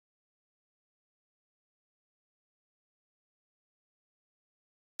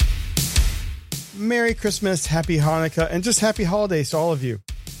Merry Christmas, Happy Hanukkah, and just Happy Holidays to all of you.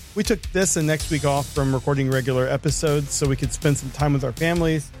 We took this and next week off from recording regular episodes so we could spend some time with our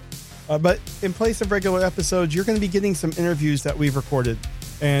families. But in place of regular episodes, you're going to be getting some interviews that we've recorded.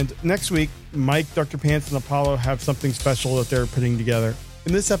 And next week, Mike, Dr. Pants, and Apollo have something special that they're putting together.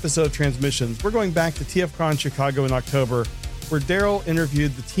 In this episode of Transmissions, we're going back to TFCon Chicago in October, where Daryl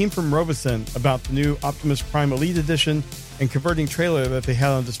interviewed the team from Robosen about the new Optimus Prime Elite Edition and converting trailer that they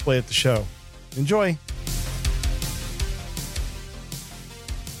had on display at the show. Enjoy!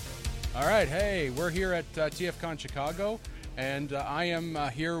 All right, hey, we're here at TFCon Chicago, and I am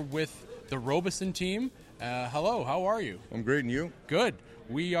here with the Robosen team. Hello, how are you? I'm great, and you? Good.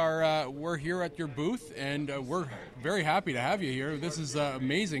 We're here at your booth, and we're very happy to have you here. This is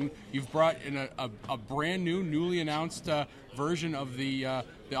amazing. You've brought in a brand new, newly announced version of the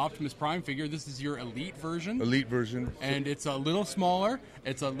Optimus Prime figure. This is your Elite version. Elite version. And it's a little smaller.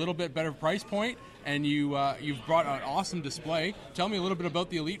 It's a little bit better price point. And you've brought an awesome display. Tell me a little bit about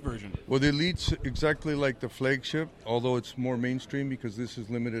the Elite version. Well, the Elite's exactly like the flagship, although it's more mainstream because this is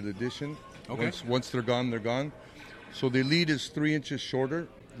limited edition. Okay. Once they're gone, they're gone. So the Elite is 3 inches shorter.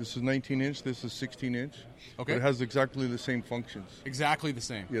 This is 19-inch. This is 16-inch. Okay. But it has exactly the same functions. Exactly the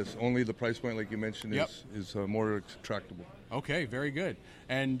same. Yes, only the price point, like you mentioned, is more attractable. Okay, very good.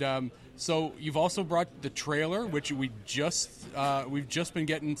 And so you've also brought the trailer, which we've just been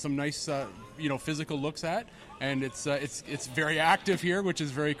getting some nice physical looks at, and it's very active here, which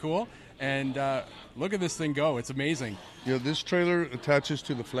is very cool. And look at this thing go! It's amazing. Yeah, this trailer attaches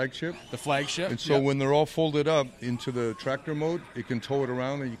to the flagship. The flagship. And so when they're all folded up into the tractor mode, it can tow it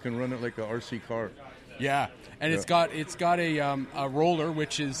around and you can run it like a RC car. Yeah, and it's got a roller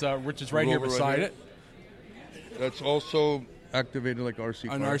which is right here beside it. That's also activated like RC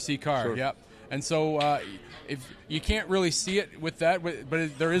car. An RC car, sure. Yep. And so if you can't really see it with that,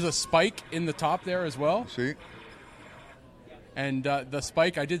 but there is a spike in the top there as well. See? And the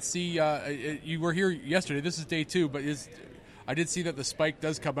spike, I did see, you were here yesterday, this is day 2, but I did see that the spike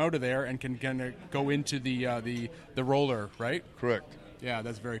does come out of there and can kind of go into the roller, right? Correct. Yeah,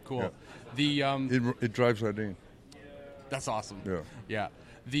 that's very cool. Yeah. It drives right in. That's awesome. Yeah.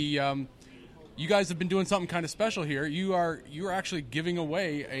 Yeah. You guys have been doing something kind of special here. You're actually giving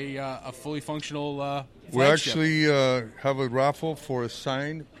away a fully functional flagship. We actually have a raffle for a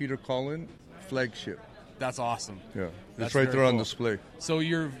signed Peter Cullen flagship. That's awesome. Yeah, That's it's right very there on cool. display. So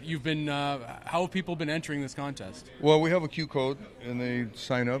you've been how have people been entering this contest? Well, we have a Q code, and they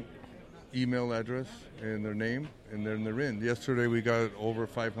sign up, email address, and their name, and then they're in. Yesterday we got over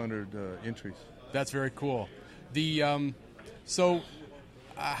 500 entries. That's very cool.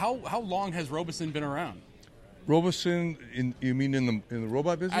 How long has Robosen been around? Robosen, you mean in the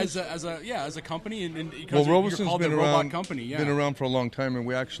robot business? As a company, well, Robosen's you're called been the around. robot company. Yeah. Been around for a long time, and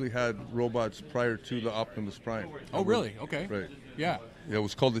we actually had robots prior to the Optimus Prime. Oh, really? Okay. Right. Yeah. Yeah, it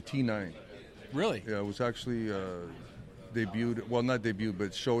was called the T9. Really? Yeah, it was actually debuted. Well, not debuted,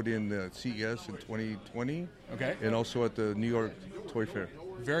 but showed in the CES in 2020. Okay. And also at the New York Toy Fair.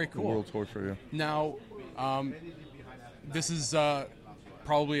 Very cool. The World Toy Fair. Yeah. Now, this is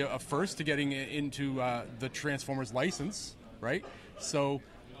probably a first to getting into the Transformers license, right? So,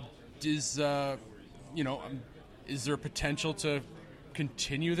 is there potential to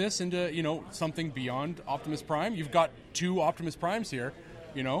continue this into something beyond Optimus Prime? You've got 2 Optimus Primes here,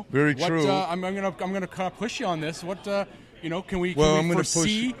 Very true. I'm gonna kind of push you on this. What can we? Well, I'm going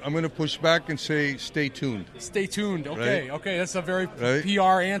to push back and say, stay tuned. Stay tuned. Okay, right? Okay, that's a very right?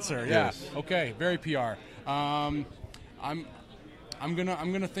 PR answer. Yes. Yeah. Okay, very PR. I'm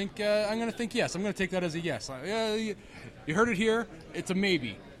gonna think yes. I'm gonna take that as a yes. You heard it here. It's a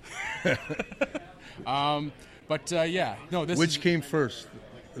maybe. Which came first,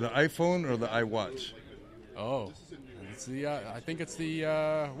 the iPhone or the iWatch? Oh, it's I think it's the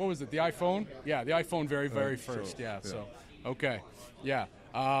what was it? The iPhone? Yeah, the iPhone very first. Yeah. So, okay. Yeah.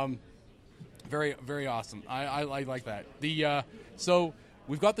 Very very awesome. I like that. So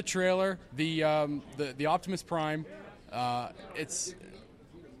we've got the trailer. The Optimus Prime. It's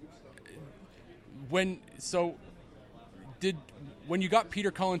when you got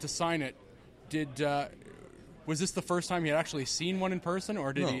Peter Cullen to sign it, was this the first time you had actually seen one in person,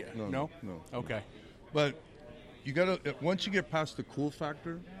 or did he? No. Okay. But you gotta once you get past the cool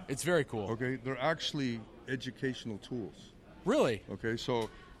factor, it's very cool. Okay, they're actually educational tools. Really? Okay, so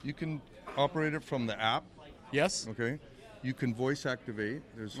you can operate it from the app. Yes. Okay. You can voice activate.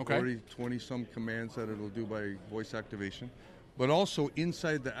 There's already 20-some commands that it'll do by voice activation. But also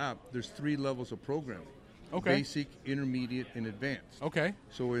inside the app, there's 3 levels of programming. Okay. Basic, intermediate, and advanced. Okay.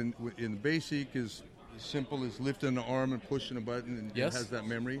 So in basic is simple as lifting the arm and pushing a button, and Yes. it has that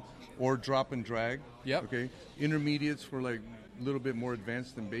memory. Or drop and drag. Yep. Okay. Intermediates for like a little bit more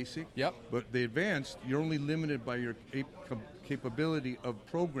advanced than basic. Yep. But the advanced, you're only limited by your capability of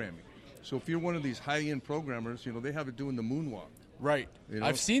programming. So if you're one of these high-end programmers, they have it doing the moonwalk. Right.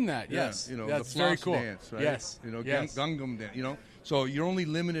 I've seen that. Yeah, Yes. the That's floss very cool. dance, right? Yes. Yes. Gangnam dance. So you're only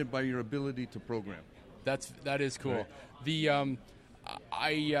limited by your ability to program. That is cool. Right. The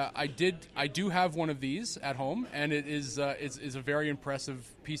I do have one of these at home, and it is a very impressive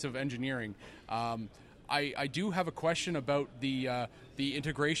piece of engineering. I do have a question about the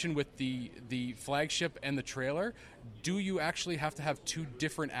integration with the flagship and the trailer. Do you actually have to have two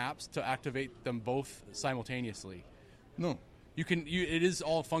different apps to activate them both simultaneously? No. You can. It is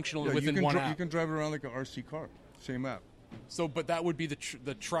all functional Yeah, within one app. You can drive it around like an RC car. Same app. So, but that would be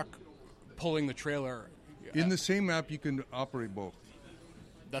the truck pulling the trailer. In the same app, you can operate both.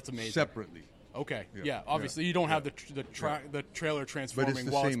 That's amazing. Separately. Okay. Yeah. Yeah. Obviously, you don't have the trailer transforming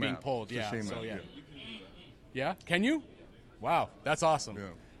the while it's same being app. pulled. It's the Yeah. same So app, yeah. yeah. Yeah. Can you? Wow. That's awesome. Yeah.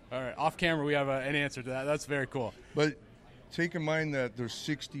 All right. Off camera, we have an answer to that. That's very cool. But take in mind that there's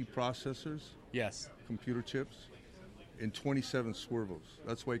 60 processors, Yes. computer chips, and 27 swervos.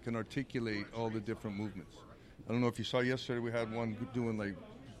 That's why you can articulate all the different movements. I don't know if you saw yesterday, we had one doing like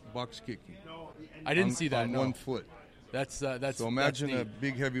box kicking. I didn't see that. On No. 1 foot. That's So imagine that's a neat.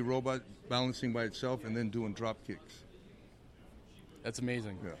 big heavy robot balancing by itself and then doing drop kicks. That's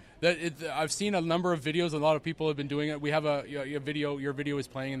amazing. Yeah. I've seen a number of videos. A lot of people have been doing it. We have your video. Your video is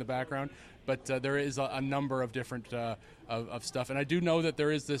playing in the background, but there is a number of different of stuff. And I do know that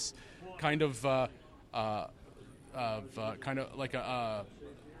there is this kind of kind of like a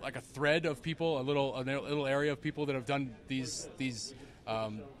thread of people, a little area of people that have done these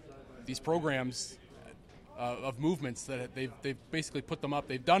programs of movements that they've basically put them up.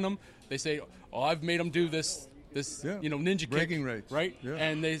 They've done them. They say, "Oh, I've made them do this ninja bragging kick, rights, right?" Yeah.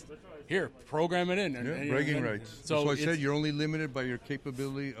 And they here program it in. And, bragging rights. So That's why I said you're only limited by your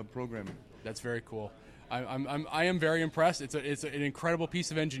capability of programming. That's very cool. I am very impressed. It's an incredible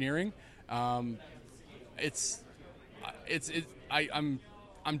piece of engineering. I'm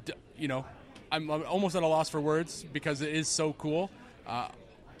almost at a loss for words because it is so cool. I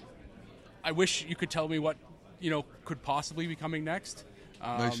wish you could tell me what could possibly be coming next.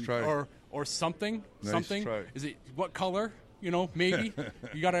 Nice try. Or something. Nice something. try. Is it what color? Maybe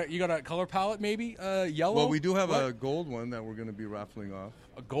you got a color palette. Maybe yellow. Well, we do have a gold one that we're going to be raffling off.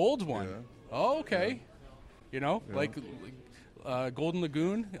 A gold one. Yeah. Oh, okay. Like Golden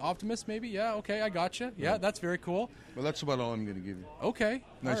Lagoon Optimus, maybe. Yeah. Okay, I gotcha. Yeah, that's very cool. Well, that's about all I'm going to give you. Okay.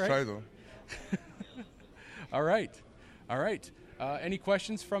 Nice all right. try, though. All right. Any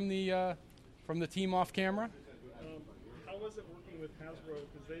questions from the team off camera? How was it working with Hasbro?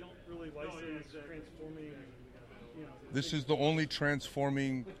 Because they don't really license transforming. This is the only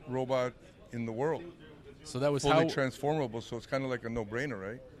transforming robot in the world. So that was fully transformable, so it's kind of like a no-brainer,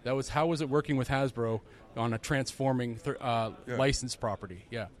 right? That was how was it working with Hasbro on a transforming licensed property?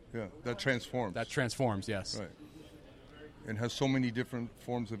 Yeah. Yeah, that transforms. That transforms, yes. Right. And has so many different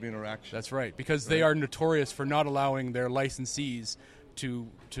forms of interaction. That's right, because they are notorious for not allowing their licensees to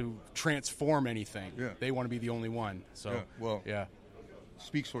transform anything. Yeah. They want to be the only one. So yeah.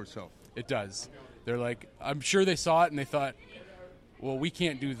 Speaks for itself. It does. They're like, I'm sure they saw it and they thought, well, we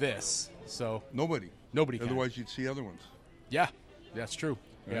can't do this. So Nobody can. Otherwise, you'd see other ones. Yeah, that's true.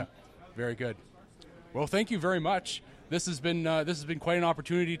 Yeah, very good. Well, thank you very much. This has been quite an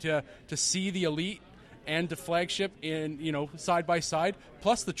opportunity to see the Elite and the flagship in side by side.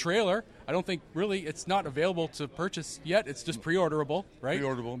 Plus the trailer. I don't think really it's not available to purchase yet. It's just pre-orderable, right?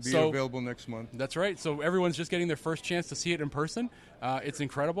 Pre-orderable. Be available next month. That's right. So everyone's just getting their first chance to see it in person. It's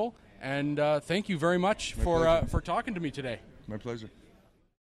incredible. And thank you very much for talking to me today. My pleasure.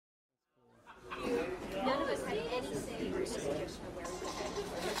 None of us had any say or suggestion of where we were headed.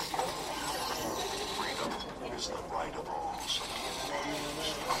 Freedom is the right of all sentient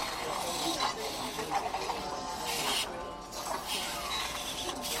beings.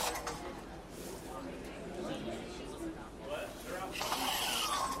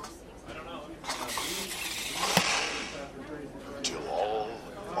 Till all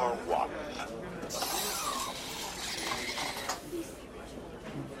are one.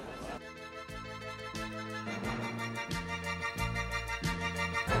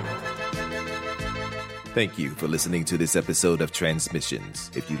 Thank you for listening to this episode of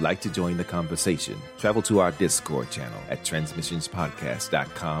Transmissions. If you'd like to join the conversation, travel to our Discord channel at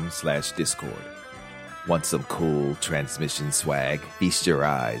transmissionspodcast.com/Discord. Want some cool transmission swag? Feast your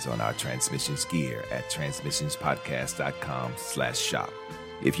eyes on our transmissions gear at transmissionspodcast.com/shop.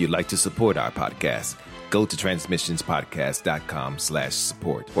 If you'd like to support our podcast, Go to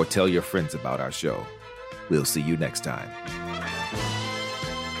transmissionspodcast.com/support or tell your friends about our show. We'll see you next time.